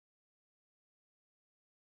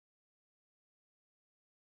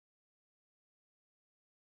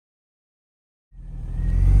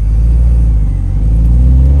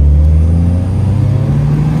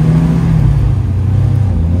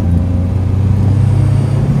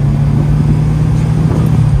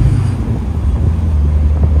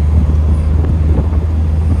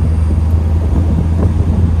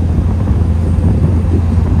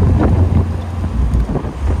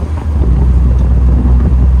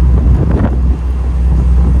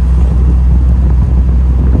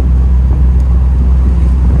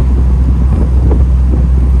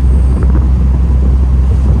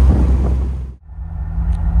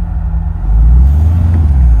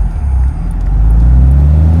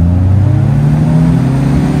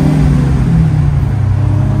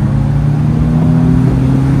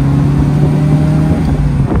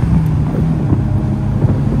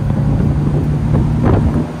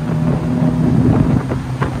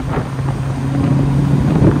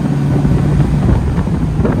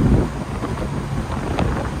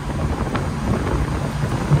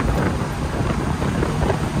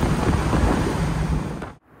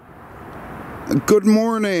Good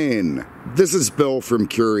morning. This is Bill from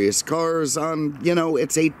Curious Cars on,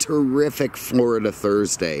 it's a terrific Florida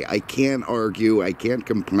Thursday. I can't argue, I can't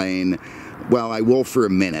complain. Well, I will for a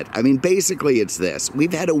minute. I mean, basically it's this.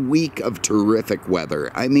 We've had a week of terrific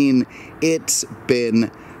weather. I mean, it's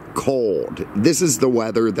been cold. This is the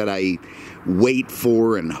weather that I wait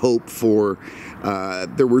for and hope for.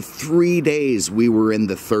 There were 3 days we were in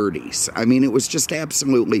the 30s. I mean, it was just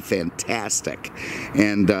absolutely fantastic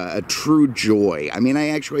and a true joy. I mean, I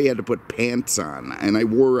actually had to put pants on and I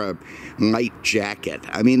wore a light jacket.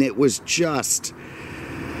 I mean, it was just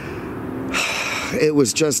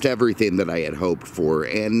everything that I had hoped for.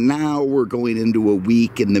 And now we're going into a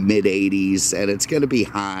week in the mid-80s, and it's going to be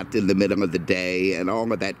hot in the middle of the day and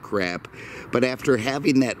all of that crap. But after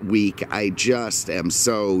having that week, I just am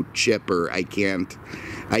so chipper. I can't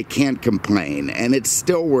complain. And it's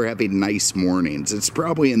still, we're having nice mornings. It's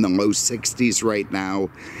probably in the low 60s right now.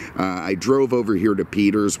 I drove over here to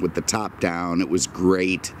Peters with the top down. It was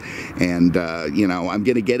great. And, I'm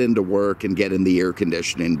going to get into work and get in the air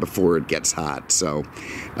conditioning before it gets hot. So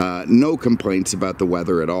no complaints about the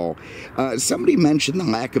weather at all. Somebody mentioned the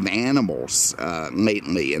lack of animals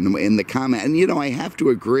lately in the comment. And, I have to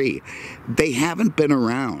agree. They haven't been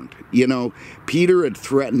around. Peter had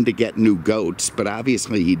threatened to get new goats, but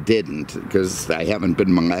obviously he didn't because I haven't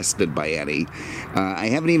been molested by any. I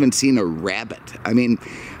haven't even seen a rabbit. I mean,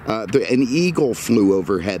 an eagle flew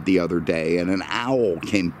overhead the other day and an owl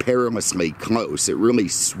came perilously close. It really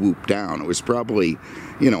swooped down. It was probably,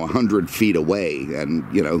 100 feet away, and,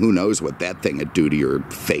 who knows what that thing would do to your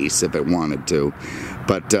face if it wanted to.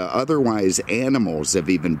 But otherwise, animals have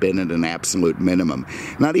even been at an absolute minimum.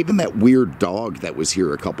 Not even that weird dog that was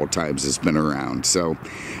here a couple times has been around. So,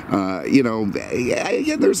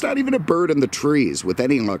 there's not even a bird in the trees. With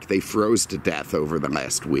any luck, they froze to death over the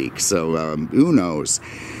last week. So, who knows?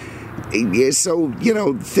 So,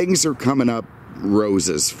 things are coming up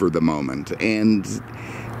roses for the moment. And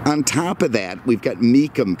on top of that, we've got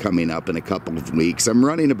Mecum coming up in a couple of weeks. I'm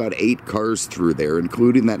running about 8 cars through there,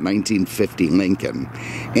 including that 1950 Lincoln,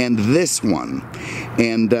 and this one.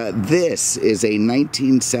 And this is a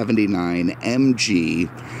 1979 MG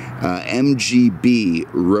MGB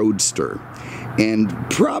Roadster. And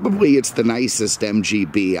probably it's the nicest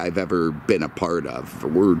MGB I've ever been a part of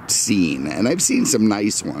or seen. And I've seen some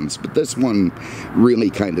nice ones, but this one really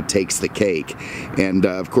kind of takes the cake. And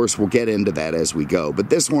of course, we'll get into that as we go. But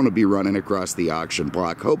this one will be running across the auction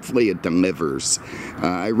block. Hopefully it delivers.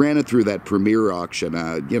 I ran it through that Premier auction,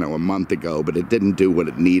 a month ago, but it didn't do what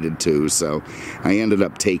it needed to. So I ended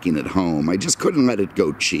up taking it home. I just couldn't let it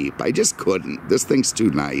go cheap. I just couldn't. This thing's too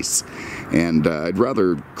nice. And I'd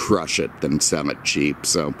rather crush it than sell it cheap.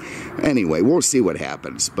 So anyway, we'll see what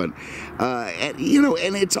happens. But and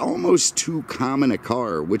it's almost too common a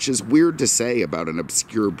car, which is weird to say about an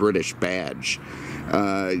obscure British badge,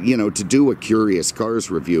 to do a Curious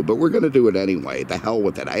Cars review, but we're going to do it anyway. The hell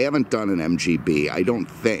with it. I haven't done an MGB, I don't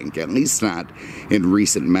think, at least not in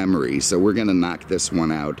recent memory, so we're going to knock this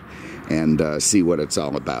one out and see what it's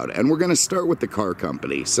all about. And we're going to start with the car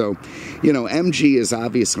company. So, MG is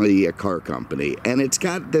obviously a car company, and it's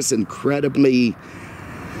got this incredibly,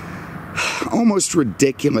 almost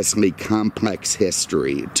ridiculously complex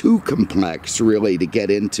history. Too complex, really, to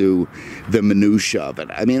get into the minutia of it.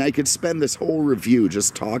 I mean, I could spend this whole review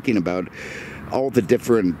just talking about all the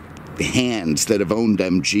different hands that have owned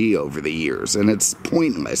MG over the years, and it's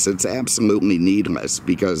pointless. It's absolutely needless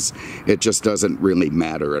because it just doesn't really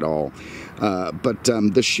matter at all. But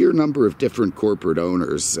the sheer number of different corporate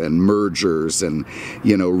owners and mergers and,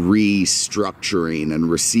 restructuring and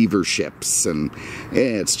receiverships, and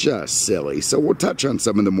it's just silly. So we'll touch on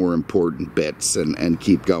some of the more important bits and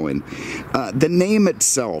keep going. The name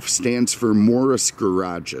itself stands for Morris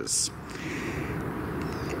Garages.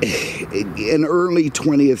 An early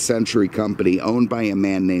 20th century company owned by a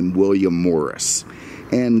man named William Morris.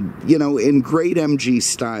 And, in great MG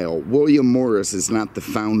style, William Morris is not the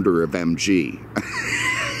founder of MG.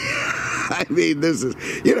 I mean, this is,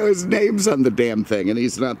 his name's on the damn thing, and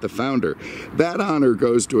he's not the founder. That honor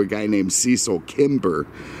goes to a guy named Cecil Kimber,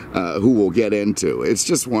 who we'll get into. It's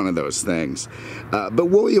just one of those things. But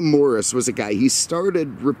William Morris was a guy, he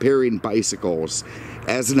started repairing bicycles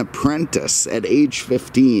as an apprentice at age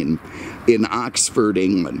 15 in Oxford,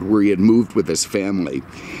 England, where he had moved with his family.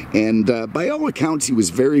 And by all accounts, he was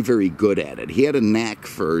very, very good at it. He had a knack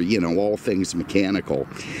for, all things mechanical.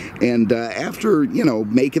 And after,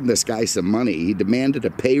 making this guy some money, he demanded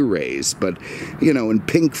a pay raise. But, in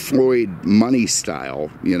Pink Floyd Money style,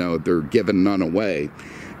 they're giving none away.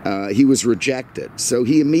 he was rejected. So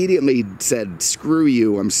he immediately said, screw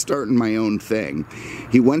you, I'm starting my own thing.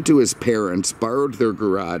 He went to his parents, borrowed their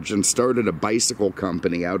garage, and started a bicycle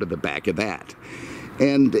company out of the back of that.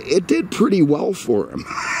 And it did pretty well for him.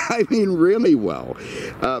 I mean, really well.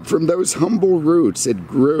 From those humble roots, it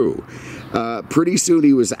grew. Pretty soon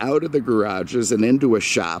he was out of the garages and into a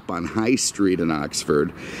shop on High Street in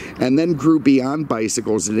Oxford, and then grew beyond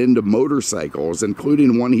bicycles and into motorcycles,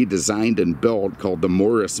 including one he designed and built called the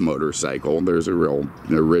Morris motorcycle. There's a real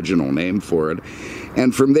original name for it.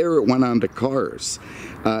 And from there it went on to cars.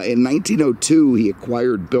 In 1902, he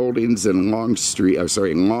acquired buildings in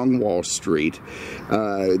Longwall Street,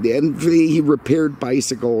 and he repaired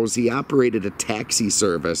bicycles. He operated a taxi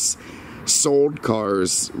service, sold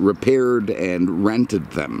cars, repaired and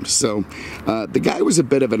rented them. So the guy was a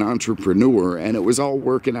bit of an entrepreneur, and it was all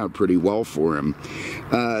working out pretty well for him.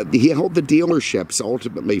 He held the dealerships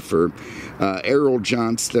ultimately for Errol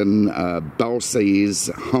Johnston,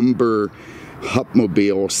 Belsey's, Humber,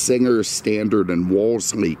 Hupmobile, Singer, Standard, and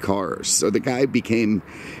Wolseley cars. So the guy became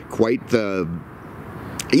quite the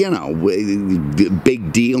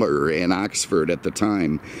big dealer in Oxford at the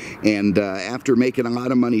time. And after making a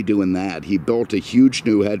lot of money doing that, he built a huge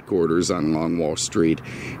new headquarters on Longwall Street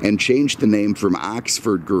and changed the name from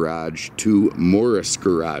Oxford Garage to Morris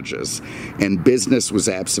Garages. And business was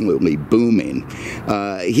absolutely booming.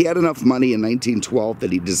 He had enough money in 1912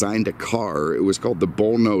 that he designed a car. It was called the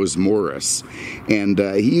Bullnose Morris. And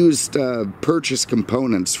he used purchased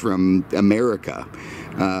components from America.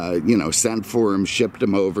 Sent for him, shipped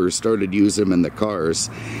them over, started using them in the cars,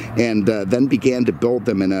 and then began to build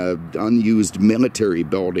them in an unused military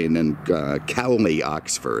building in Cowley,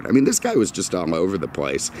 Oxford. I mean, this guy was just all over the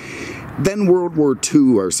place. Then World War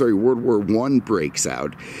I breaks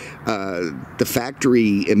out. The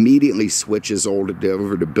factory immediately switches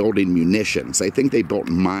over to building munitions. I think they built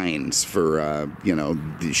mines for,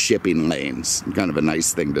 the shipping lanes. Kind of a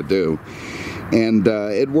nice thing to do. And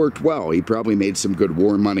it worked well. He probably made some good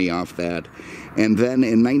war money off that. And then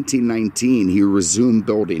in 1919, he resumed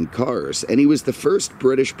building cars. And he was the first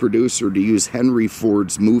British producer to use Henry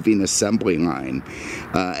Ford's moving assembly line.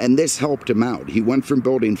 And this helped him out. He went from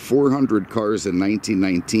building 400 cars in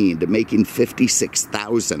 1919 to making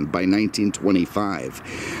 56,000 by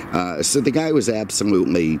 1925. So the guy was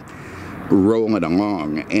absolutely rolling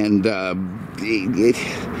along. And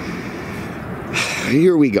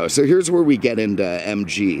here we go. So here's where we get into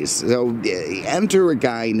MGs. So enter a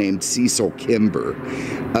guy named Cecil Kimber,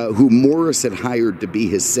 who Morris had hired to be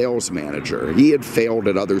his sales manager. He had failed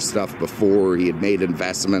at other stuff before. He had made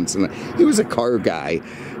investments, and he was a car guy,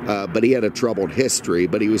 but he had a troubled history,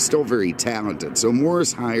 but he was still very talented. So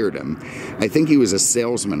Morris hired him. I think he was a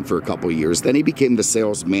salesman for a couple of years. Then he became the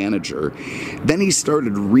sales manager. Then he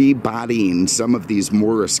started rebodying some of these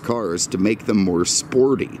Morris cars to make them more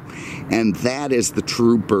sporty. And that is the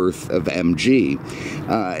true birth of MG.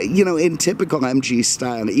 In typical MG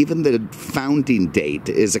style, even the founding date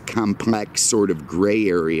is a complex sort of gray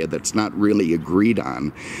area that's not really agreed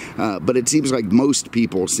on. But it seems like most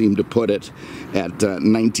people seem to put it at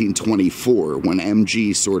 1924, when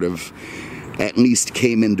MG sort of at least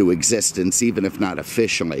came into existence, even if not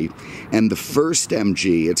officially. And the first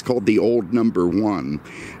MG, it's called the Old Number 1,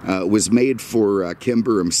 was made for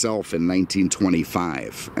Kimber himself in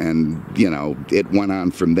 1925. And, it went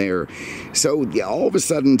on from there. So all of a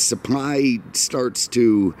sudden, supply starts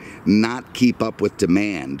to not keep up with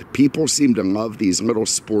demand. People seem to love these little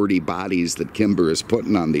sporty bodies that Kimber is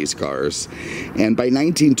putting on these cars. And by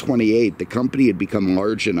 1928, the company had become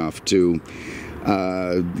large enough to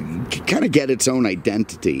kind of get its own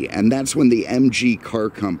identity, and that's when the MG Car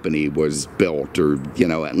Company was built, or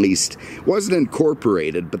at least wasn't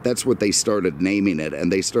incorporated, but that's what they started naming it,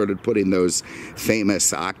 and they started putting those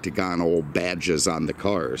famous octagonal badges on the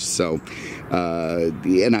cars. So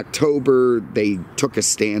in October they took a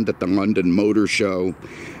stand at the London Motor Show,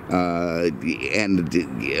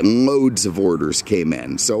 and loads of orders came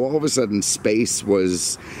in. So all of a sudden space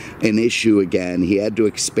was an issue again. He had to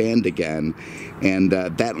expand again, and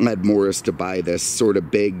that led Morris to buy this sort of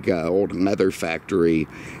big old leather factory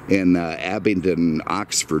in Abingdon,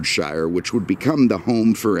 Oxfordshire, which would become the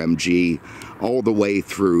home for MG all the way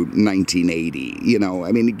through 1980.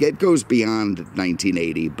 It goes beyond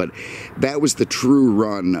 1980, but that was the true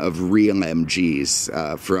run of real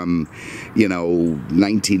MGs from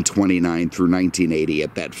 1929 through 1980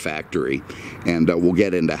 at that factory, and we'll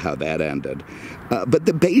get into how that ended. But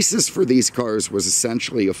the basis for these cars was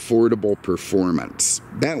essentially affordable performance.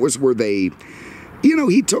 That was where they you know,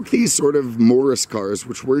 he took these sort of Morris cars,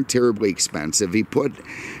 which weren't terribly expensive. He put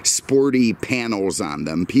sporty panels on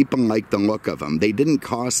them. People liked the look of them. They didn't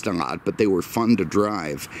cost a lot, but they were fun to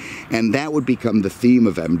drive. And that would become the theme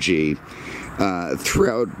of MG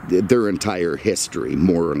throughout their entire history,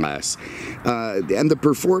 more or less. And the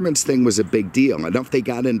performance thing was a big deal. Enough they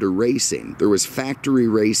got into racing. There was factory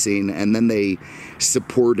racing, and then they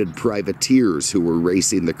supported privateers who were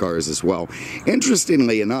racing the cars as well.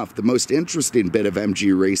 Interestingly enough, the most interesting bit of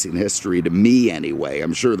MG racing history, to me anyway,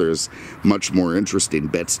 I'm sure there's much more interesting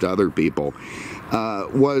bits to other people,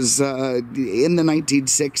 was in the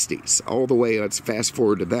 1960s, all the way, let's fast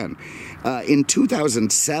forward to then. In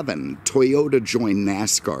 2007, Toyota joined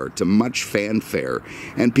NASCAR to much fanfare,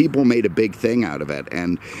 and people made a big thing out of it.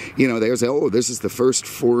 And, you know, they would say, oh, this is the first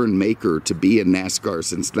foreign maker to be in NASCAR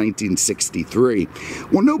since 1963.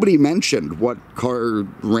 Well, nobody mentioned what car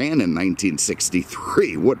ran in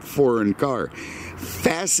 1963, what foreign car.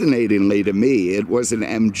 Fascinatingly to me, it was an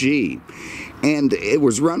MG. And it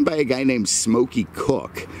was run by a guy named Smokey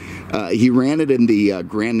Cook. He ran it in the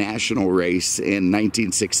Grand National race in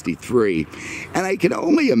 1963. And I can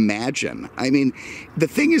only imagine, I mean, the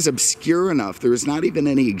thing is obscure enough, there's not even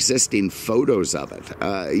any existing photos of it.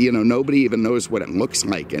 You know, nobody even knows what it looks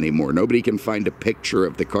like anymore. Nobody can find a picture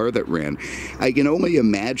of the car that ran. I can only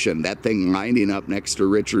imagine that thing lining up next to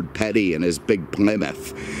Richard Petty and his big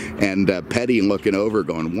Plymouth. And Petty looking over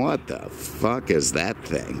going, what the fuck is that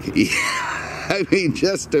thing? I mean,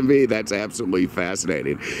 just to me, that's absolutely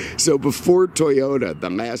fascinating. So before Toyota, the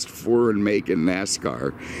last foreign make in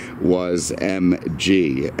NASCAR was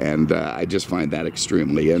MG, and I just find that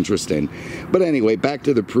extremely interesting. But anyway, back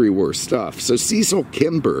to the pre-war stuff. So Cecil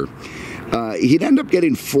Kimber, he'd end up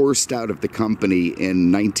getting forced out of the company in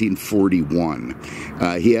 1941.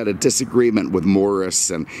 He had a disagreement with Morris,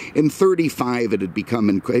 and in 35 it had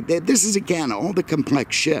become, this is again all the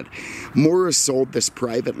complex shit. Morris sold this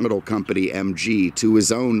private little company, MG, to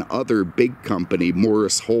his own other big company,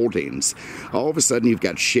 Morris Holdings. All of a sudden you've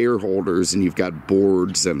got shareholders and you've got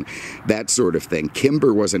boards and that sort of thing.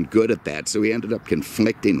 Kimber wasn't good at that, so he ended up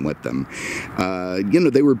conflicting with them. You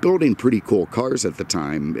know, they were building pretty cool cars at the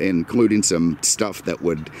time, including some stuff that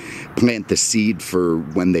would plant the seed for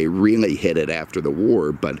when they really hit it after the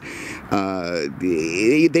war, but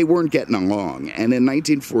they weren't getting along. And in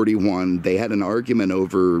 1941, they had an argument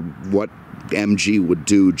over what MG would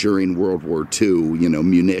do during World War II, you know,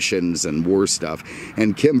 munitions and war stuff,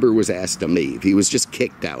 and Kimber was asked to leave. He was just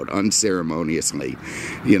kicked out unceremoniously,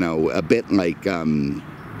 you know, a bit like, you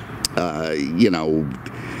know,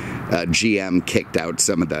 GM kicked out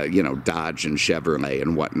some of the, you know, Dodge and Chevrolet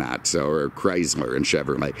and whatnot, so, or Chrysler and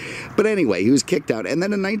Chevrolet. But anyway, he was kicked out. And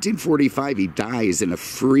then in 1945, he dies in a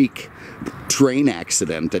freak train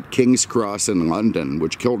accident at King's Cross in London,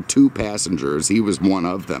 which killed 2 passengers. He was one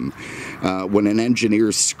of them. When an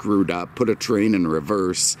engineer screwed up, put a train in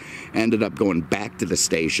reverse, ended up going back to the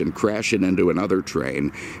station, crashing into another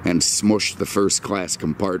train, and smushed the first-class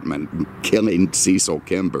compartment, killing Cecil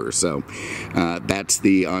Kimber. So that's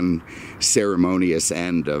the unceremonious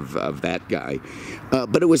end of that guy.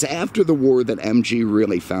 But it was after the war that MG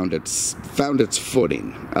really found its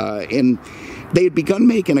footing. They had begun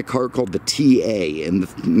making a car called the TA in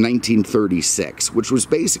 1936, which was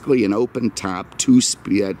basically an open-top,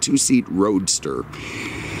 two-seat Roadster.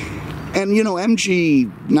 And, you know,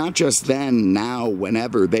 MG, not just then, now,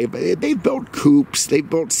 whenever, they've built coupes, they've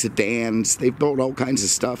built sedans, they've built all kinds of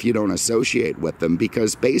stuff you don't associate with them,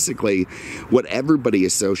 because basically what everybody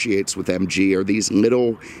associates with MG are these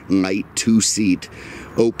little, light, two-seat,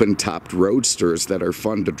 open-topped Roadsters that are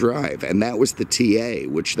fun to drive. And that was the TA,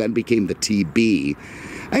 which then became the TB.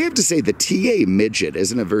 I have to say, the TA Midget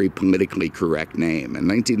isn't a very politically correct name. In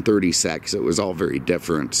 1936, it was all very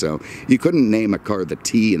different, so you couldn't name a car the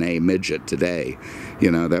T and A Midget today. You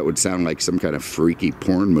know, that would sound like some kind of freaky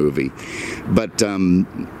porn movie. But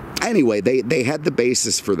anyway, they had the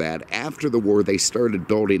basis for that. After the war, they started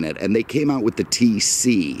building it, and they came out with the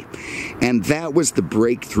TC. And that was the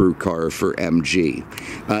breakthrough car for MG.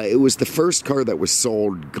 It was the first car that was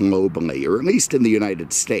sold globally, or at least in the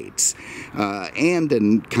United States, and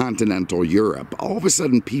in continental Europe. All of a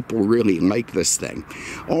sudden, people really liked this thing.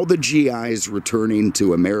 All the GIs returning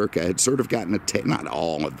to America had sort of gotten a not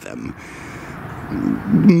all of them,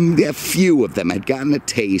 a few of them had gotten a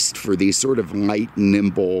taste for these sort of light,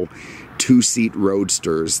 nimble, two-seat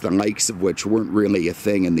Roadsters, the likes of which weren't really a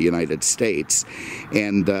thing in the United States.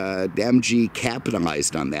 And MG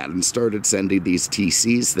capitalized on that and started sending these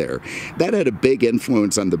TCs there. That had a big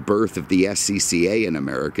influence on the birth of the SCCA in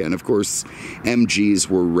America. And of course, MGs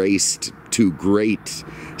were raced to great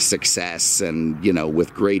success and, you know,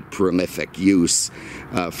 with great prolific use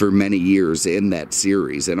for many years in that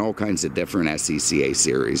series and all kinds of different SCCA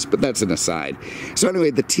series. But that's an aside. So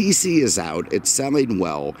anyway, the TC is out. It's selling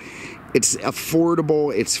well. It's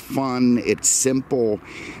affordable, it's fun, it's simple,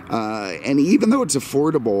 and even though it's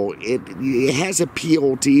affordable, it has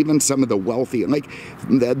appeal to even some of the wealthy. Like,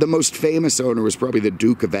 the most famous owner was probably the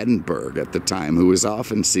Duke of Edinburgh at the time, who was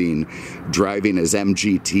often seen driving his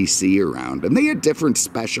MGTC around. And they had different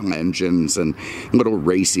special engines and little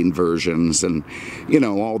racing versions and, you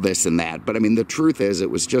know, all this and that. But I mean, the truth is, it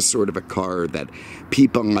was just sort of a car that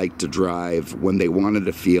people liked to drive when they wanted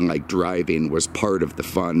to feel like driving was part of the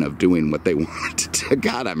fun of doing what they wanted to.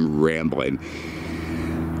 God, I'm rambling.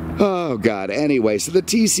 Oh, God. Anyway, so the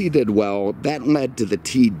TC did well. That led to the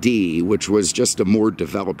TD, which was just a more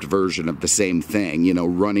developed version of the same thing. You know,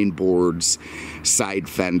 running boards, side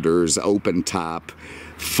fenders, open top,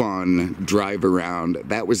 fun, drive around.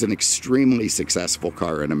 That was an extremely successful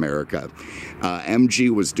car in America. MG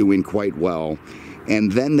was doing quite well.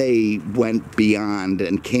 And then they went beyond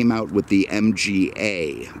and came out with the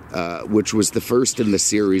MGA, which was the first in the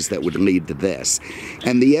series that would lead to this.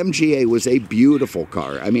 And the MGA was a beautiful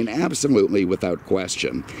car. I mean, absolutely without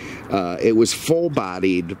question. It was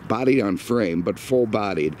full-bodied, body on frame, but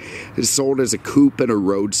full-bodied. It sold as a coupe and a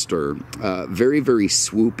roadster. Very, very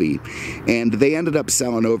swoopy. And they ended up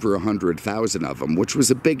selling over 100,000 of them, which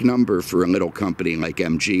was a big number for a little company like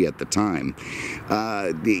MG at the time.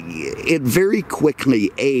 It very quickly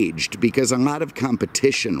aged because a lot of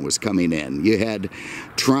competition was coming in. You had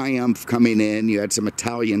Triumph coming in, you had some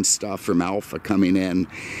Italian stuff from Alfa coming in,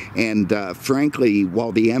 and frankly,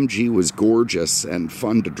 while the MG was gorgeous and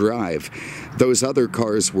fun to drive, those other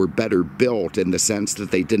cars were better built in the sense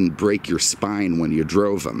that they didn't break your spine when you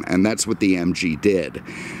drove them, and that's what the MG did,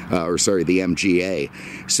 or sorry, the MGA.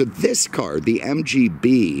 So this car, the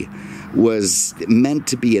MGB, was meant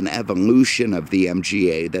to be an evolution of the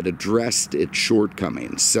MGA that addressed its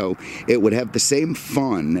shortcomings. So it would have the same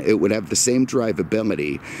fun, it would have the same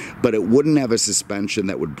drivability, but it wouldn't have a suspension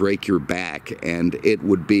that would break your back, and it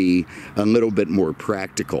would be a little bit more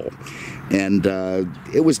practical. And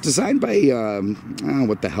it was designed by,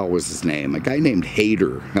 what the hell was his name? A guy named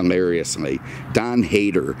Hayter, hilariously. Don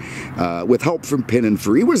Hayter, with help from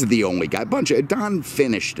Pininfarina. He wasn't the only guy. Don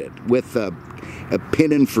finished it with a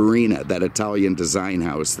Pininfarina, that Italian design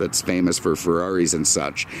house that's famous for Ferraris and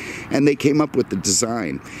such. And they came up with the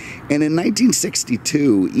design. And in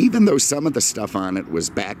 1962, even though some of the stuff on it was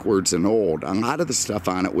backwards and old, a lot of the stuff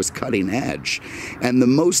on it was cutting edge. And the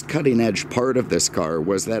most cutting edge part of this car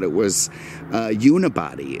was that it was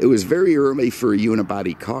unibody. It was very early for a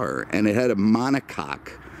unibody car, and it had a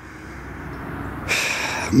monocoque.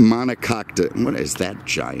 What is that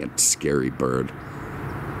giant, scary bird?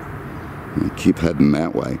 Keep heading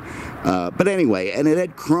that way. But anyway, and it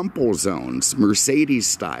had crumple zones, Mercedes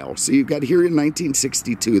style. So you've got here in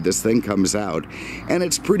 1962, this thing comes out, and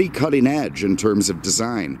it's pretty cutting edge in terms of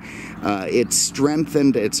design. It's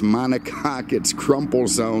strengthened, it's monocoque, it's crumple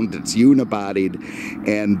zoned, it's unibodied,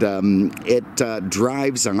 and it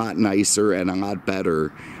drives a lot nicer and a lot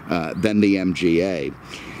better than the MGA.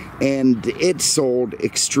 And it sold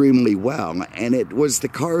extremely well, and it was the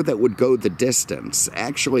car that would go the distance,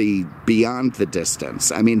 actually beyond the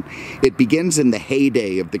distance. I mean, it begins in the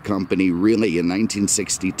heyday of the company, really, in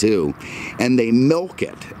 1962, and they milk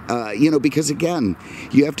it, you know, because again,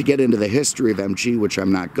 you have to get into the history of MG, which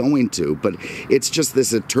I'm not going to, but it's just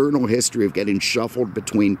this eternal history of getting shuffled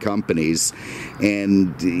between companies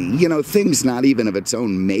and, you know, things not even of its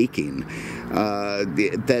own making,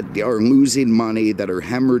 that are losing money, that are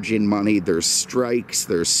hemorrhaging money. There's strikes,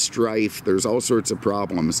 there's strife, there's all sorts of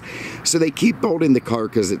problems. So they keep building the car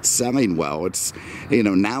because it's selling well. It's, you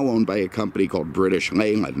know, now owned by a company called British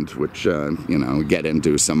Leyland, which, you know, get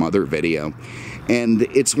into some other video. And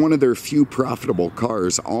it's one of their few profitable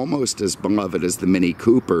cars, almost as beloved as the Mini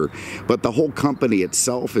Cooper, but the whole company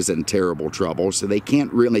itself is in terrible trouble, so they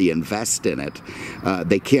can't really invest in it.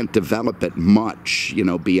 They can't develop it much, you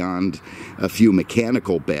know, beyond a few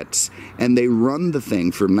mechanical bits. And they run the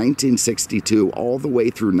thing from 1962 all the way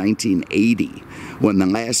through 1980, when the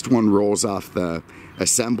last one rolls off the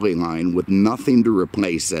assembly line with nothing to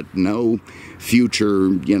replace it, no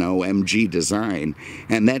future, you know, MG design,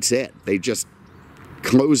 and that's it. They just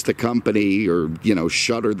close the company, or, you know,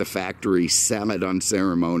 shutter the factory, sell it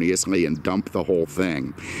unceremoniously, and dump the whole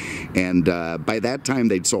thing. And by that time,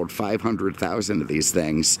 they'd sold 500,000 of these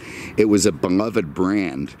things. It was a beloved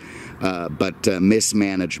brand. but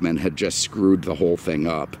mismanagement had just screwed the whole thing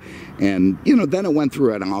up. And, you know, then it went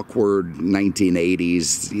through an awkward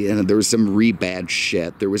 1980s. You know, there was some rebadged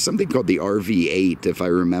shit. There was something called the RV8, if I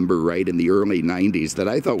remember right, in the early 90s that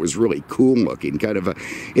I thought was really cool looking. Kind of,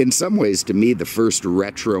 in some ways, to me, the first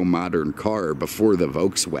retro modern car before the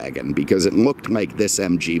Volkswagen, because it looked like this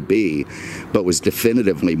MGB, but was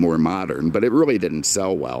definitively more modern. But it really didn't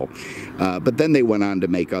sell well. But then they went on to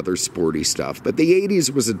make other sporty stuff. But the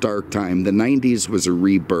 80s was a dark time. The 90s was a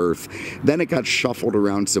rebirth. Then it got shuffled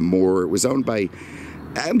around some more. It was owned by,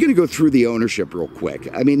 I'm going to go through the ownership real quick.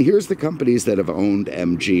 I mean, here's the companies that have owned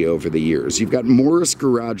MG over the years. You've got Morris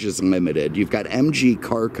Garages Limited. You've got MG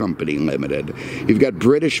Car Company Limited. You've got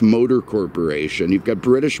British Motor Corporation. You've got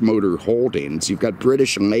British Motor Holdings. You've got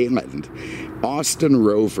British Leyland, Austin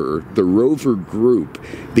Rover, the Rover Group,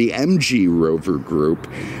 the MG Rover Group,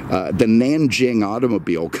 the Nanjing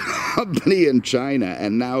Automobile Company in China,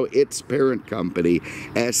 and now its parent company,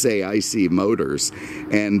 SAIC Motors.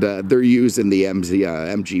 And they're using the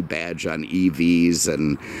MG badge on EVs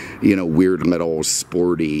and, you know, weird little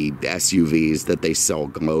sporty SUVs that they sell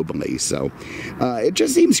globally. So it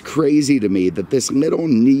just seems crazy to me that this little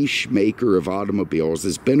niche maker of automobiles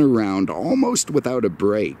has been around almost without a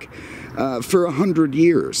break for 100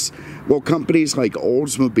 years. Well, companies like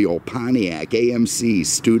Oldsmobile, Pontiac, AMC,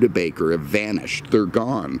 Studebaker have vanished. They're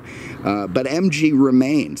gone. But MG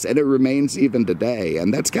remains, and it remains even today.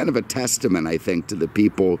 And that's kind of a testament, I think, to the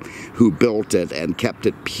people who built it and kept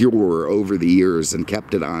it pure over the years and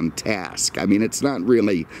kept it on task. I mean, it's not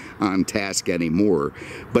really on task anymore,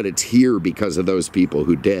 but it's here because of those people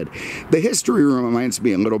who did. The history reminds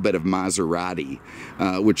me a little bit of Maserati,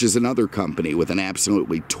 which is another company with an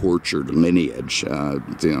absolutely tortured lineage. You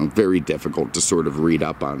know, very difficult to sort of read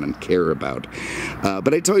up on and care about.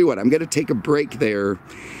 But I tell you what, I'm going to take a break there,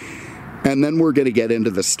 and then we're going to get into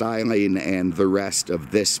the styling and the rest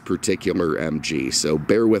of this particular MG. So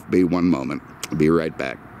bear with me one moment. I'll be right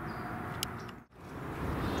back.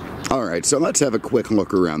 Alright, so let's have a quick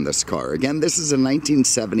look around this car. Again, this is a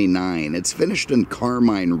 1979. It's finished in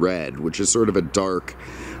carmine red, which is sort of a dark,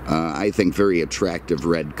 I think, very attractive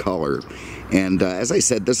red color. And as I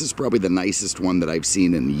said, this is probably the nicest one that I've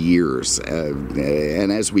seen in years.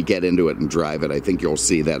 And as we get into it and drive it, I think you'll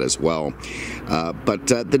see that as well. But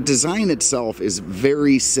the design itself is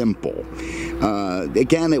very simple.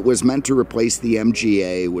 Again, it was meant to replace the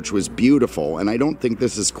MGA, which was beautiful, and I don't think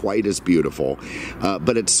this is quite as beautiful,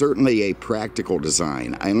 but it's certainly a practical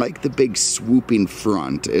design. I like the big swooping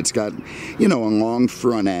front. It's got, you know, a long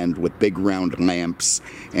front end with big round lamps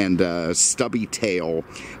and a stubby tail,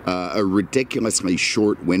 a ridiculously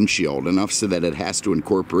short windshield, enough so that it has to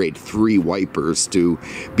incorporate 3 wipers to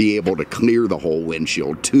be able to clear the whole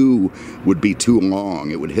windshield. 2 would be too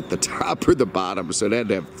long. It would hit the top or the bottom, so it had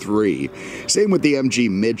to have 3. Same with the MG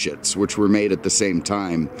Midgets, which were made at the same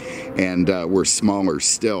time and were smaller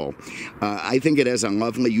still. I think it has a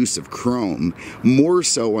lovely use of chrome, more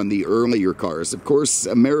so on the earlier cars. Of course,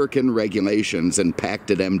 American regulations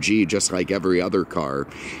impacted MG just like every other car,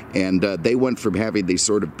 and they went from having these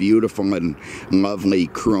sort of beautiful and lovely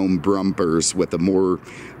chrome bumpers with a more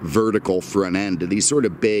vertical front end to these sort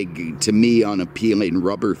of big, to me, unappealing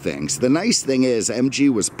rubber things. The nice thing is MG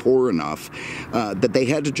was poor enough that they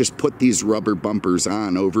had to just put these rubber bumpers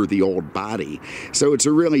on over the old body. So it's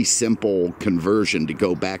a really simple conversion to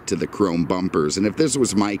go back to the chrome bumpers. And if this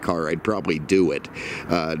was my car, I'd probably do it.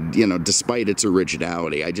 You know, despite its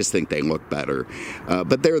originality, I just think they look better.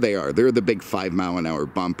 But there they are. They're the big 5-mile-an-hour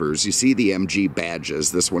bumpers. You see the MG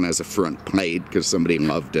badges. This one has a front plate because somebody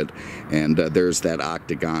loved it. And there's that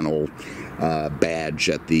octagonal badge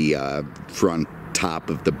at the front top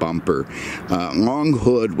of the bumper. Long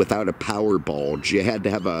hood without a power bulge. You had to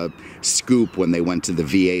have a scoop when they went to the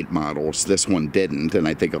V8 models. This one didn't, and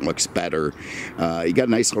I think it looks better. You got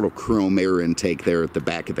a nice little chrome air intake there at the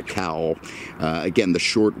back of the cowl. Again, the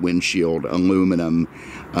short windshield, aluminum,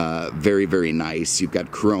 very, very nice. You've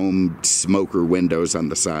got chrome smoker windows on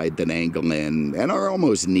the side that angle in and are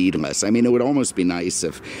almost needless. I mean, it would almost be nice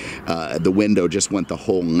if the window just went the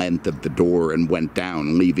whole length of the door and went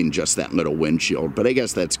down, leaving just that little windshield. But I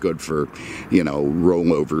guess that's good for, you know,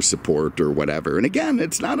 rollover support or whatever. And again,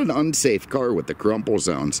 it's not an unsafe car with the crumple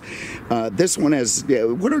zones. This one has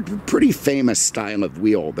what a pretty famous style of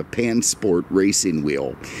wheel, the Pan Sport racing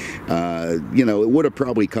wheel. You know, it would have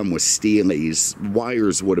probably come with Steely's.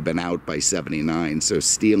 Wires would have been out by 79, so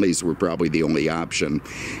Steely's were probably the only option.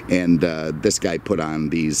 And this guy put on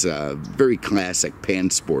these very classic Pan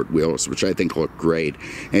Sport wheels, which I think look great.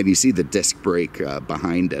 And you see the disc brake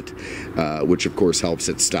behind it, which of course, helps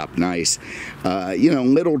it stop nice.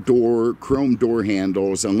 Little door, chrome door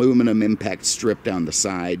handles, aluminum impact strip down the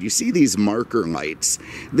side. You see these marker lights.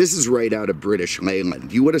 This is right out of British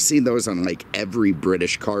Leyland. You would have seen those on like every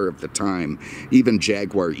British car of the time. Even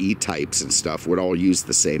Jaguar E-types and stuff would all use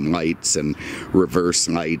the same lights and reverse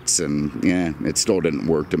lights, and yeah, it still didn't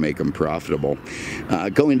work to make them profitable.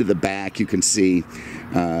 Going to the back, you can see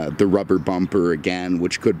the rubber bumper again,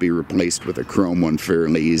 which could be replaced with a chrome one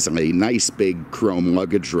fairly easily. Nice big chrome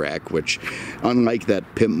luggage rack, which, unlike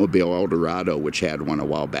that Pimpmobile Eldorado, which had one a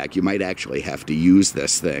while back, you might actually have to use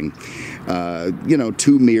this thing.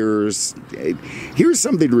 2 mirrors. Here's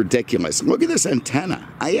something ridiculous. Look at this antenna.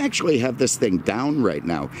 I actually have this thing down right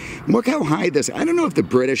now. Look how high this... I don't know if the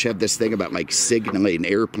British have this thing about like signaling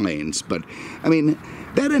airplanes, but I mean,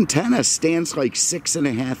 that antenna stands like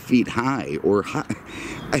 6.5 feet high, or high.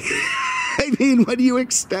 I mean, when you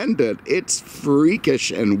extend it, it's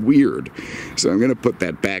freakish and weird. So I'm going to put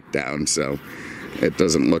that back down so it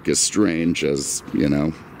doesn't look as strange as,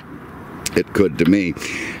 it could to me.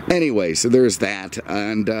 Anyway, so there's that.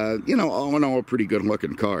 And, all in all, a pretty good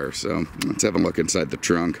looking car. So let's have a look inside the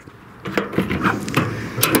trunk.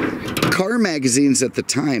 Car magazines at the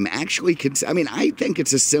time actually I think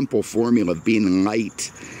it's a simple formula of being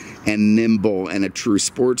light and nimble and a true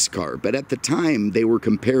sports car. But at the time, they were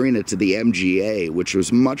comparing it to the MGA, which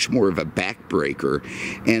was much more of a backbreaker.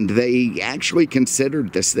 And they actually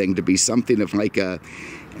considered this thing to be something of like a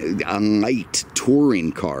light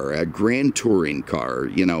touring car, a grand touring car,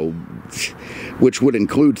 which would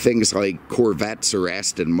include things like Corvettes or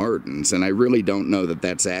Aston Martins. And I really don't know that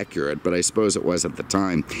that's accurate, but I suppose it was at the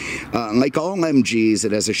time. Like all MGs,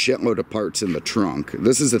 it has a shitload of parts in the trunk.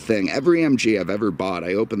 This is the thing. Every MG I've ever bought,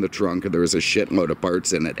 I opened the trunk and there was a shitload of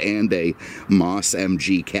parts in it and a Moss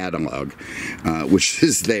MG catalog, which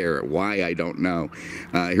is there. Why, I don't know.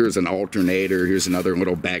 Here's an alternator. Here's another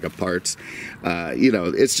little bag of parts.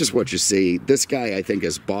 It's just what you see. This guy, I think,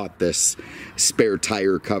 has bought this spare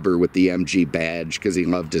tire cover with the MG badge because he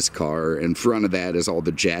loved his car. In front of that is all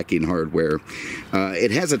the jacking hardware.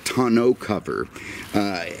 It has a tonneau cover.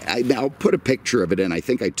 I'll put a picture of it in. I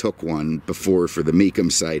think I took one before for the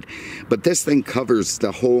Mecum site. But this thing covers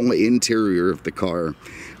the whole interior of the car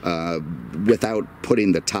without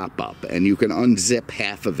putting the top up. And you can unzip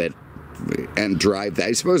half of it and drive that.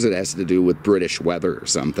 I suppose it has to do with British weather or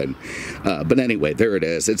something. But anyway, there it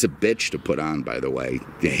is. It's a bitch to put on, by the way.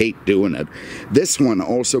 You hate doing it. This one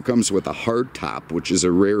also comes with a hard top, which is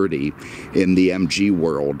a rarity in the MG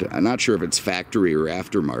world. I'm not sure if it's factory or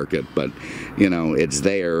aftermarket, but, it's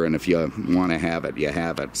there, and if you want to have it, you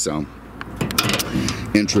have it. So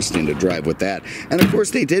interesting to drive with that. And, of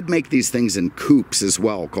course, they did make these things in coupes as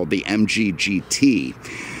well, called the MG GT,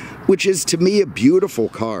 which is, to me, a beautiful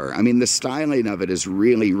car. I mean, the styling of it is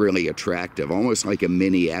really, really attractive, almost like a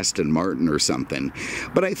mini Aston Martin or something.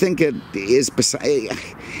 But I think it is,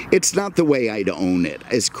 it's not the way I'd own it.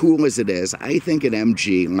 As cool as it is, I think an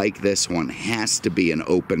MG like this one has to be an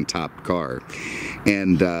open-top car.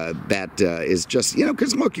 And that is just,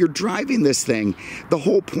 because look, you're driving this thing. The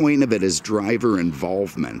whole point of it is driver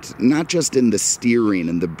involvement, not just in the steering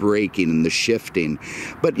and the braking and the shifting,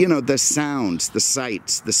 but, the sounds, the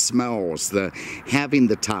sights, the smells, the having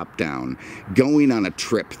the top down, going on a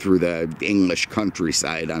trip through the English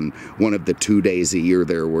countryside on one of the 2 days a year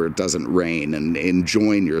there where it doesn't rain, and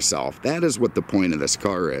enjoying yourself. That is what the point of this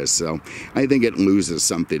car is. So I think it loses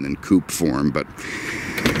something in coupe form. But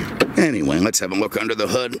anyway, let's have a look under the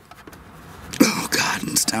hood. Oh God,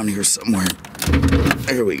 it's down here somewhere.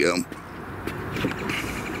 There we go.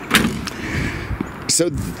 So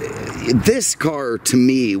this car, to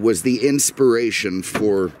me, was the inspiration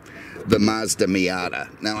for the Mazda Miata.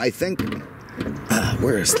 Now, I think...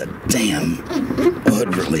 where is the damn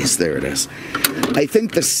hood release? There it is. I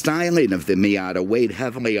think the styling of the Miata weighed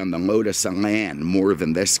heavily on the Lotus Elan more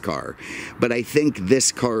than this car. But I think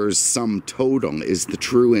this car's sum total is the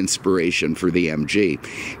true inspiration for the MG.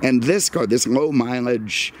 And this car, this low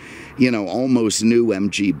mileage, almost new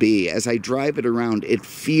MGB, as I drive it around, it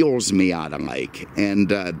feels Miata-like. And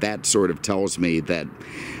that sort of tells me that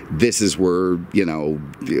this is where,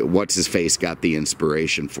 what's-his-face got the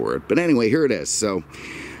inspiration for it. But anyway, here it is. So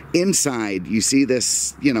inside, you see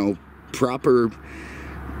this, proper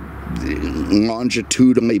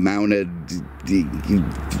longitudinally mounted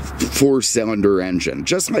 4-cylinder engine,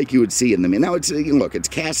 just like you would see in the... Now, it's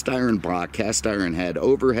cast iron block, cast iron head,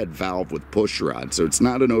 overhead valve with push rod, so it's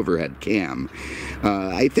not an overhead cam.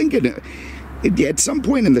 I think At some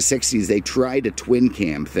point in the 60s, they tried a twin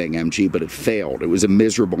cam thing, MG, but it failed. It was a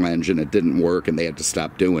miserable engine. It didn't work, and they had to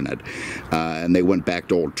stop doing it. And they went back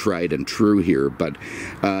to old tried and true here, but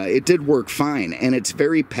it did work fine, and it's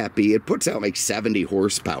very peppy. It puts out like 70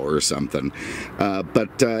 horsepower or something,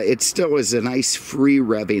 but it still is a nice free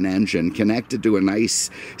revving engine connected to a nice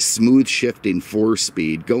smooth shifting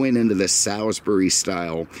 4-speed going into this Salisbury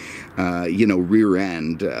style rear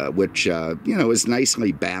end, which is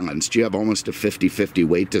nicely balanced. You have almost a 50-50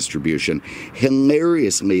 weight distribution.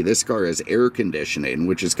 Hilariously, this car has air conditioning,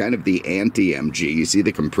 which is kind of the anti-MG. You see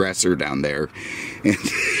the compressor down there, and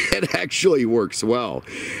it actually works well.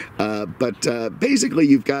 But basically,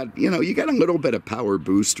 you got a little bit of power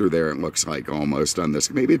booster there, it looks like, almost on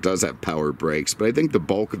this. Maybe it does have power brakes, but I think the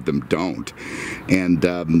bulk of them don't. And,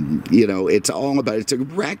 it's a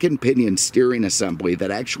rack and pinion steering assembly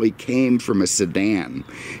that actually came from a sedan,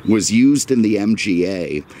 was used in the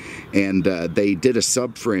MGA, and they did a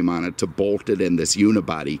subframe on it to bolt it in this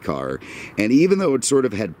unibody car. And even though it sort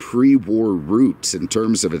of had pre-war roots in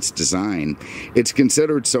terms of its design, it's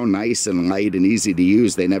considered so nice and light and easy to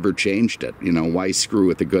use, they never changed it. Why screw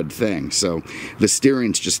with a good thing? So the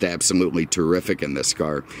steering's just absolutely terrific in this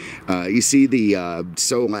car. You see the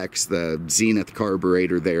Solex, the Zenith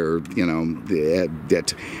carburetor there,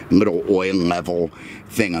 that little oil level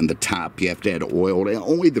thing on the top. You have to add oil.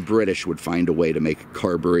 Only the British would find a way to make a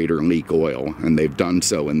carburetor leak oil, and they've done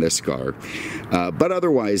so in this car. But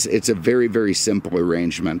otherwise, it's a very, very simple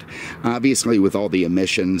arrangement. Obviously, with all the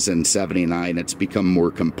emissions in 79, it's become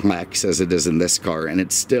more complex, as it is in this car, and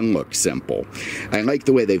it still looks simple. I like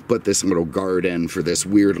the way they've put this little guard in for this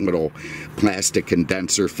weird little plastic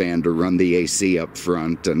condenser fan to run the AC up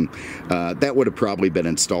front, and that would have probably been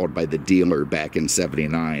installed by the dealer back in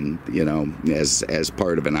 79, as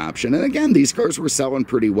part of an option. And again, these cars were selling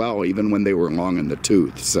pretty well, even when they were long in the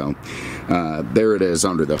tooth. So there it is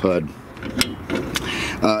under the hood.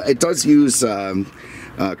 It does use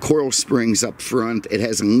coil springs up front. It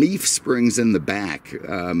has leaf springs in the back,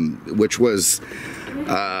 which was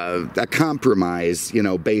a compromise,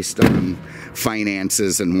 based on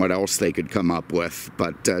finances and what else they could come up with.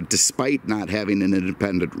 But despite not having an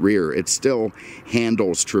independent rear, it still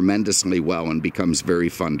handles tremendously well and becomes very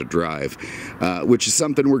fun to drive, which is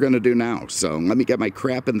something we're going to do now. So let me get my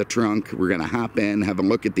crap in the trunk. We're going to hop in, have a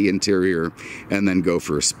look at the interior, and then go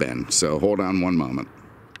for a spin. So hold on one moment.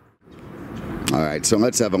 All right, so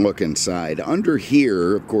let's have a look inside. Under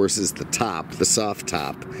here, of course, is the top, the soft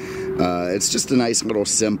top. It's just a nice little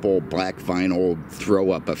simple black vinyl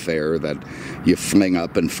throw-up affair that you fling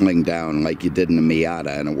up and fling down like you did in a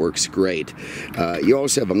Miata, and it works great. You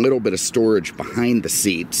also have a little bit of storage behind the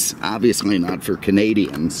seats, obviously not for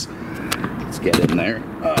Canadians. Let's get in there.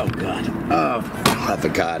 Oh, God.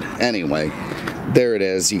 Oh, God. Anyway. There it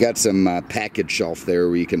is. You got some package shelf there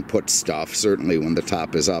where you can put stuff, certainly when the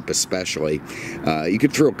top is up especially. You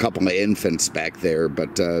could throw a couple of infants back there,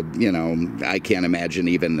 but, I can't imagine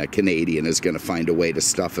even a Canadian is going to find a way to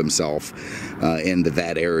stuff himself into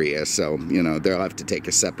that area. So, they'll have to take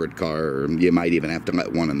a separate car, or you might even have to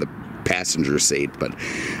let one in the passenger seat, but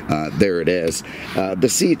there it is. The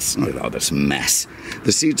seats, look at all this mess.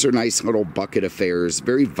 The seats are nice little bucket affairs,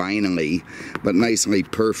 very vinyl-y, but nicely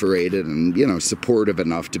perforated and, supportive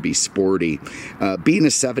enough to be sporty. Being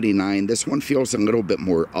a 79, this one feels a little bit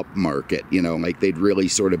more upmarket, like they'd really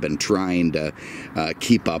sort of been trying to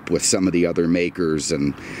keep up with some of the other makers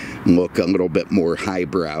and look a little bit more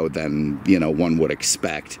highbrow than, one would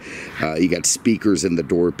expect. You got speakers in the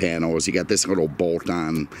door panels. You got this little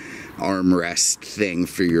bolt-on armrest thing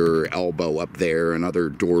for your elbow up there, another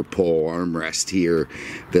door pull armrest here,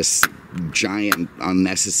 this giant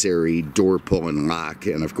unnecessary door pull and lock,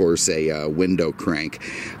 and of course a window crank.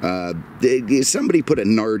 Somebody put a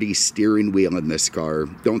Nardi steering wheel in this car.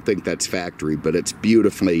 Don't think that's factory, but it's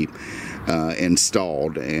beautifully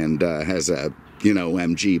installed and has a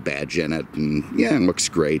MG badge in it, and yeah, it looks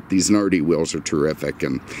great. These Nardi wheels are terrific,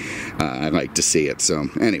 and I like to see it. So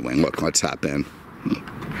anyway, look, let's hop in.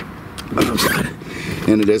 Oh, God.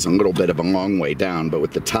 And it is a little bit of a long way down, but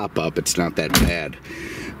with the top up, it's not that bad.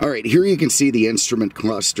 All right, here you can see the instrument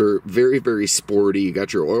cluster, very, very sporty. You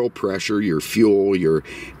got your oil pressure, your fuel, your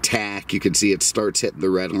tack. You can see it starts hitting the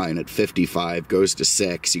red line at 55, goes to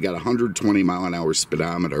 6. You got 120 mile an hour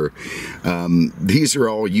speedometer. These are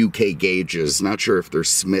all UK gauges. Not sure if they're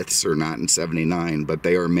Smiths or not in 79, but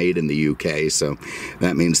they are made in the UK, so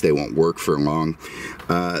that means they won't work for long.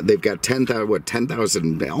 They've got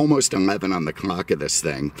 10,000, almost 11 on the clock of this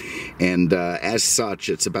thing. And as such,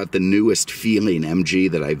 it's about the newest feeling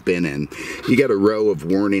MG that I've been in. You got a row of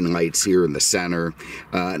warning lights here in the center.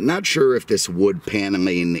 Not sure if this wood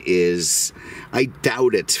paneling is, I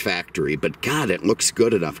doubt it's factory, but God, it looks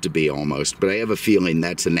good enough to be almost. But I have a feeling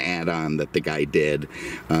that's an add-on that the guy did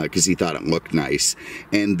because he thought it looked nice.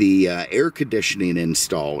 And the air conditioning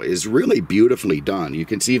install is really beautifully done. You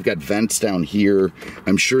can see you've got vents down here.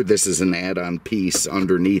 I'm sure this is an add-on piece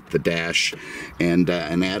underneath the dash, and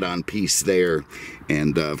an add-on piece there,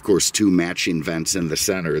 and of course 2 matching vents in the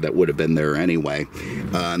center that would have been there anyway.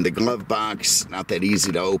 And the glove box, not that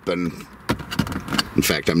easy to open. In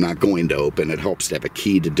fact, I'm not going to open. It helps to have a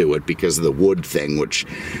key to do it because of the wood thing, which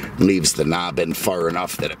leaves the knob in far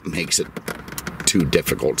enough that it makes it too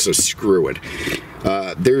difficult, so screw it.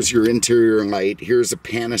 There's your interior light. Here's a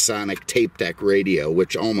Panasonic tape deck radio,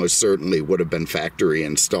 which almost certainly would have been factory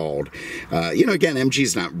installed. You know, again,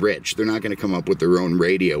 MG's not rich. They're not going to come up with their own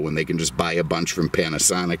radio when they can just buy a bunch from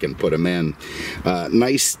Panasonic and put them in.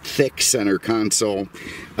 Nice thick center console,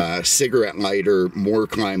 cigarette lighter, more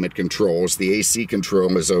climate controls. The AC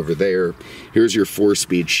control is over there. Here's your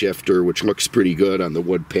 4-speed shifter, which looks pretty good on the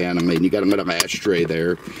wood paneling. You got a little ashtray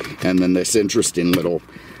there, and then this interesting little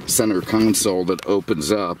center console that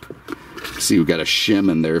opens up. See, we've got a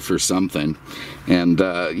shim in there for something, and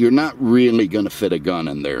you're not really going to fit a gun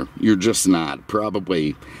in there. You're just not.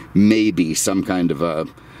 Probably, maybe some kind of a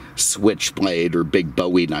switchblade or big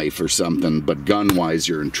Bowie knife or something, but gun-wise,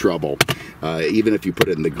 you're in trouble. Even if you put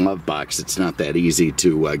it in the glove box, it's not that easy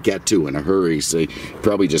to get to in a hurry, so you're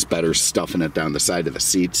probably just better stuffing it down the side of the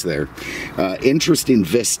seats there. Interesting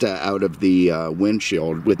vista out of the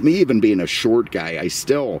windshield. With me even being a short guy, I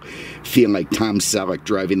still feel like Tom Selleck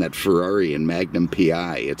driving that Ferrari in Magnum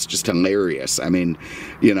PI. It's just hilarious. I mean,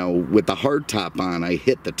 you know, with the hardtop on, I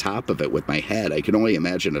hit the top of it with my head. I can only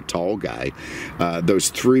imagine a tall guy. Those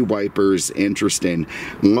 3 wipers, interesting.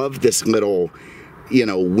 Love this little, you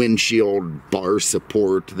know, windshield bar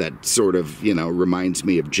support that sort of, you know, reminds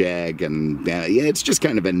me of Jag, and yeah, it's just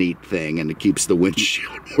kind of a neat thing, and it keeps the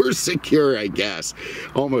windshield more secure, I guess.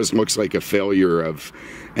 Almost looks like a failure of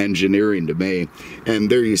engineering to me. And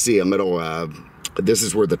there you see a little this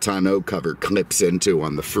is where the tonneau cover clips into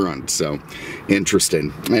on the front, so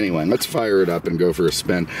interesting. Anyway, let's fire it up and go for a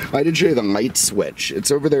spin. I did show you the light switch.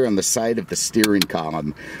 It's over there on the side of the steering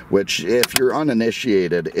column, which if you're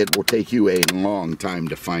uninitiated, it will take you a long time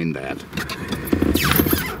to find that.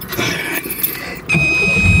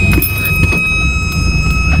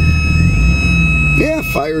 Yeah,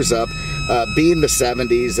 fires up. Being the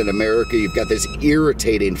 70s in America, you've got this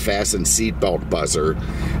irritating fasten seatbelt buzzer,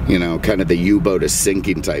 you know, kind of the U-boat is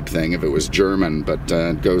sinking type thing if it was German, but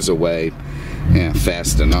it goes away, yeah,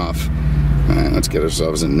 fast enough. All right, let's get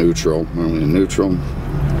ourselves in neutral. Are we in neutral?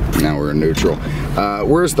 Now we're in neutral.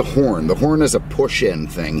 Where's the horn? The horn is a push-in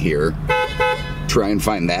thing here. Try and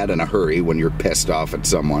find that in a hurry when you're pissed off at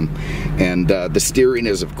someone. And the steering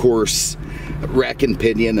is, of course, rack and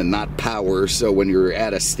pinion and not power, so when you're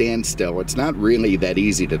at a standstill, it's not really that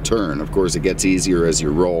easy to turn. Of course, it gets easier as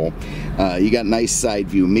you roll. You got nice side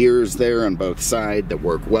view mirrors there on both sides that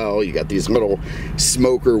work well. You got these little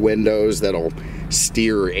smoker windows that'll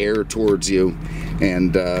steer air towards you,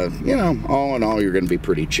 and you know, all in all, you're going to be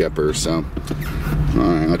pretty chipper. So, all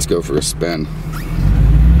right, let's go for a spin.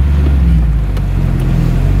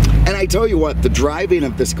 And I tell you what, the driving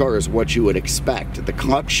of this car is what you would expect. The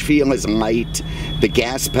clutch feel is light, the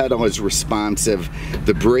gas pedal is responsive,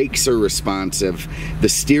 the brakes are responsive, the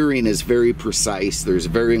steering is very precise, there's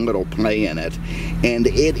very little play in it, and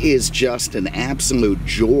it is just an absolute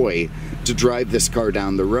joy to drive this car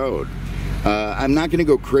down the road. I'm not going to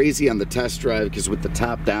go crazy on the test drive because with the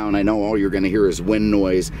top down, I know all you're going to hear is wind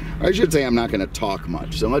noise. I should say I'm not going to talk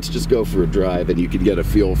much, so let's just go for a drive and you can get a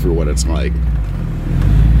feel for what it's like.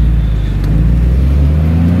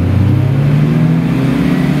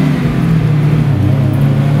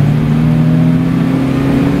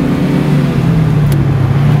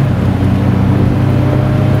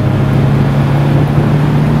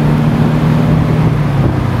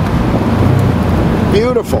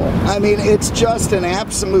 Beautiful. I mean, it's just an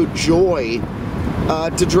absolute joy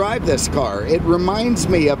to drive this car. It reminds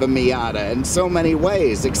me of a Miata in so many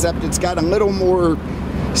ways, except it's got a little more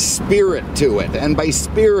spirit to it. And by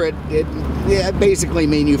spirit, it basically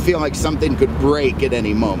means you feel like something could break at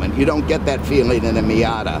any moment. You don't get that feeling in a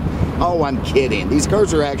Miata. Oh, I'm kidding. These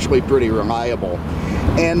cars are actually pretty reliable.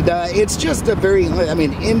 And it's just a very, I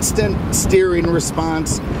mean, instant steering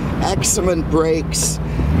response, excellent brakes,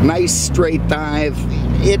 nice straight dive.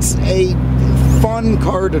 It's a fun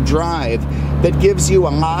car to drive that gives you a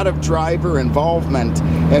lot of driver involvement,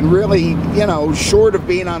 and really, you know, short of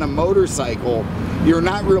being on a motorcycle, you're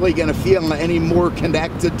not really going to feel any more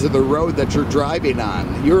connected to the road that you're driving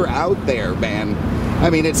on. You're out there, man. I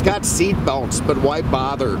mean, it's got seat belts, but why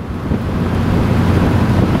bother?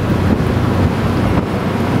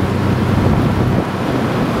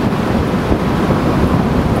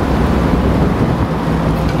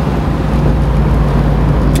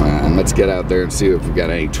 Let's get out there and see if we got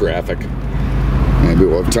any traffic. Maybe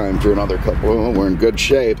we'll have time for another couple. Oh, we're in good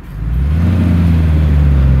shape.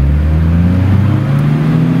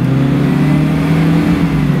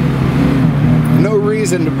 No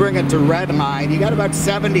reason to bring it to red line. You got about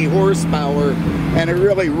 70 horsepower, and it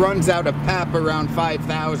really runs out of pep around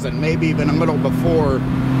 5,000, maybe even a little before.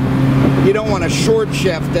 You don't want to short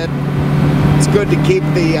shift it. It's good to keep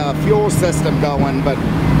the fuel system going, but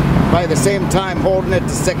by the same time, holding it to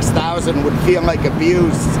 6,000 would feel like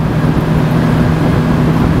abuse.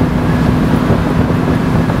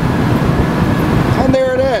 And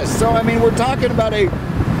there it is. So, I mean, we're talking about a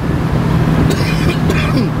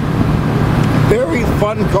very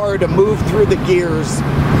fun car to move through the gears,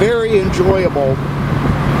 very enjoyable,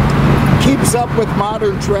 keeps up with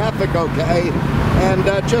modern traffic okay, and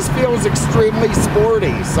just feels extremely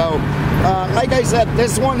sporty. So, like I said,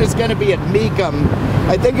 this one is going to be at Mecum.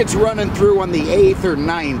 I think it's running through on the 8th or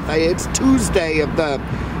 9th. It's Tuesday of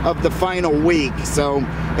the final week. So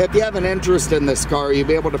if you have an interest in this car, you'll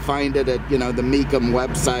be able to find it at, you know, the Mecum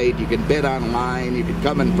website. You can bid online. You can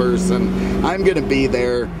come in person. I'm going to be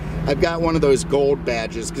there. I've got one of those gold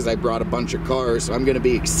badges because I brought a bunch of cars. So I'm going to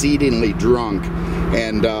be exceedingly drunk.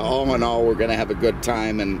 And all in all, we're going to have a good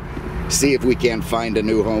time and see if we can't find a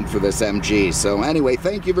new home for this MG. So anyway,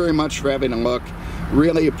 thank you very much for having a look.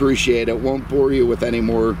 Really appreciate it. Won't bore you with any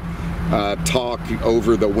more talk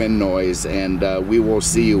over the wind noise, and we will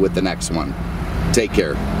see you with the next one. Take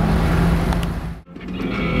care.